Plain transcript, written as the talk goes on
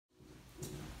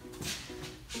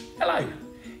Hello!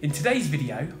 In today's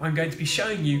video I'm going to be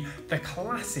showing you the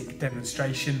classic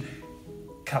demonstration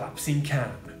collapsing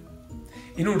can.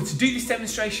 In order to do this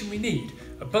demonstration we need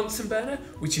a Bunsen burner,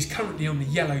 which is currently on the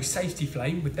yellow safety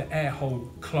flame with the air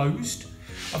hole closed.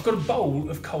 I've got a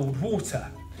bowl of cold water.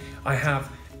 I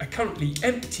have a currently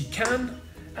empty can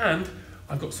and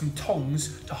I've got some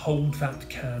tongs to hold that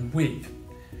can with.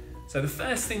 So the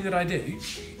first thing that I do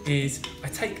is I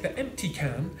take the empty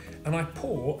can and I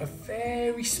pour a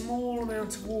very small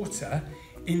amount of water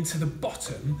into the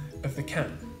bottom of the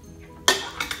can.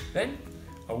 Then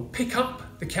I will pick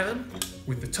up the can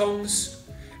with the tongs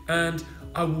and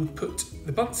I will put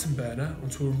the Bunsen burner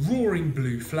onto a roaring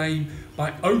blue flame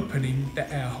by opening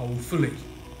the air hole fully.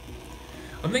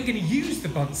 I'm then going to use the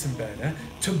Bunsen burner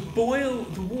to boil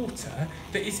the water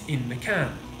that is in the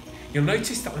can. You'll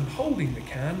notice that I'm holding the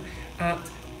can at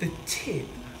the tip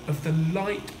of the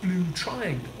light blue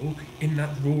triangle in that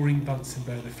roaring Bunsen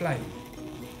burner flame.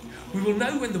 We will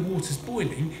know when the water's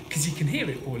boiling because you can hear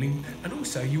it boiling, and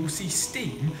also you will see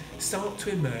steam start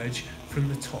to emerge from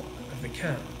the top of the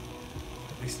can.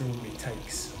 This normally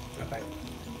takes about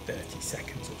 30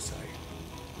 seconds or so.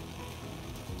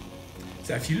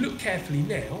 So if you look carefully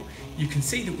now, you can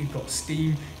see that we've got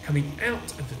steam coming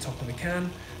out of the top of the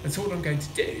can, and so what I'm going to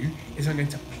do is I'm going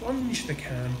to plunge the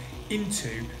can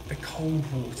into the cold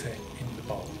water in the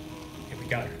bowl. Here we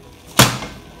go.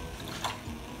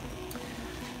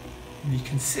 And you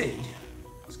can see,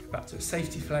 let's go back to a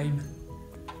safety flame,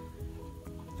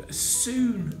 that as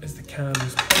soon as the can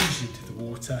was plunged into the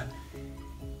water,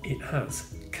 it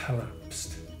has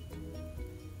collapsed.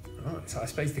 Alright, so I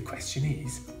suppose the question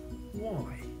is,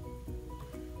 why?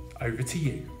 Over to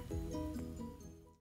you.